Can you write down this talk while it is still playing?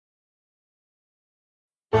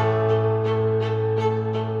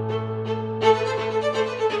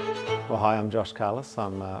hi, I'm Josh Carlos.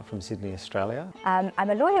 I'm from Sydney, Australia. I'm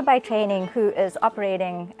a lawyer by training who is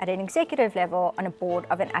operating at an executive level on a board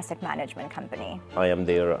of an asset management company. I am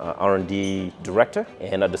their R&D director,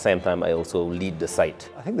 and at the same time I also lead the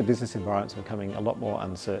site. I think the business environment's becoming a lot more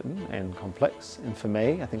uncertain and complex, and for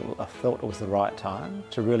me, I felt it was the right time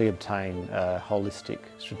to really obtain a holistic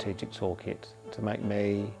strategic toolkit to make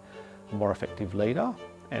me a more effective leader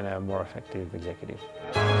and a more effective executive.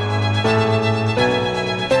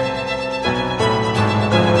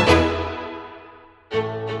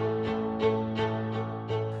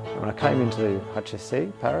 When I came into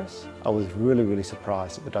HEC Paris, I was really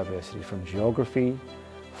surprised at the diversity from geography,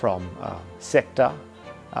 from sector,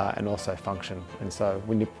 and also function. And so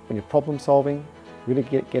when you're problem solving, really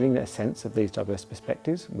getting a sense of these diverse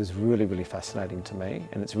perspectives was really fascinating to me,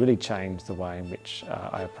 and it's really changed the way in which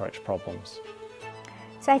I approach problems.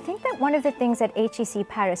 So I think that one of the things that HEC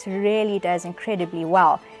Paris really does incredibly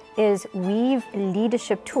well is weave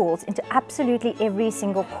leadership tools into absolutely every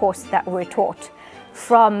single course that we're taught.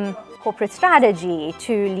 From corporate strategy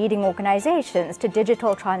to leading organizations to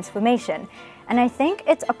digital transformation. And I think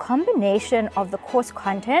it's a combination of the course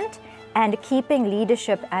content and keeping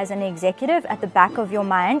leadership as an executive at the back of your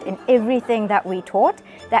mind in everything that we taught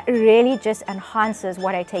that really just enhances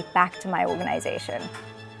what I take back to my organization.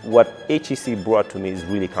 What HEC brought to me is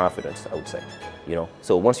really confidence, I would say.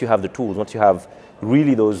 So once you have the tools, once you have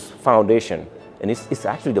really those foundation, and it's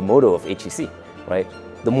actually the motto of HEC, right?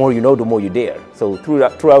 The more you know, the more you dare. So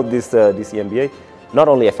throughout this EMBA, not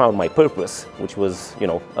only I found my purpose, which was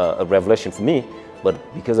a revelation for me, but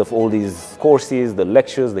because of all these courses, the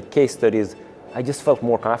lectures, the case studies, I just felt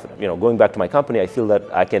more confident. Going back to my company, I feel that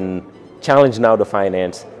I can challenge now the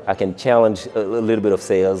finance, I can challenge a little bit of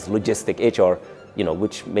sales, logistic, HR,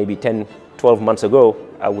 which maybe 10, 12 months ago,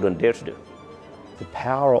 I wouldn't dare to do. The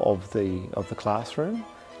power of the classroom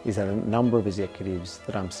is that a number of executives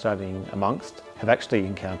that I'm studying amongst have actually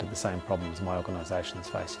encountered the same problems my organisation is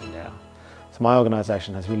facing now. So my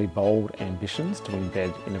organisation has really bold ambitions to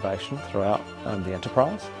embed innovation throughout the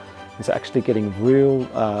enterprise. And so actually getting real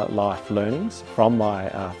life learnings from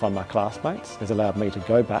my classmates has allowed me to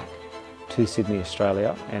go back to Sydney,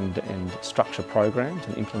 Australia and structure programs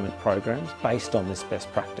and implement programs based on this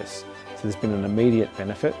best practice. So there's been an immediate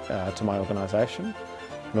benefit to my organisation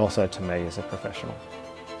and also to me as a professional.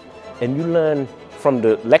 And you learn from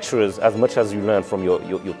the lecturers as much as you learn from your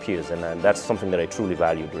peers, and that's something that I truly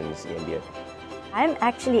value during this EMBA. I'm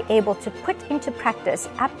actually able to put into practice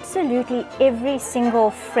absolutely every single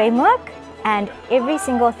framework and every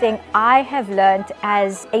single thing I have learned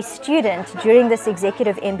as a student during this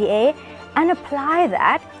Executive MBA and apply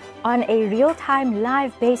that on a real-time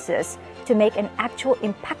live basis to make an actual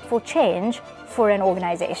impactful change for an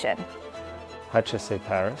organization. HEC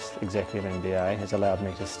Paris Executive MBA has allowed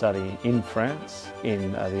me to study in France,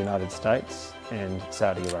 in the United States and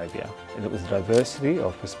Saudi Arabia. And it was the diversity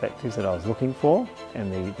of perspectives that I was looking for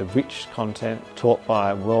and the rich content taught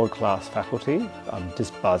by world-class faculty. I'm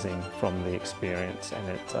just buzzing from the experience,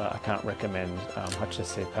 and I can't recommend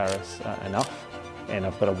HEC Paris enough. And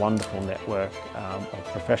I've got a wonderful network of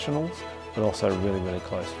professionals, but also really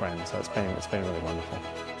close friends. So it's been really wonderful.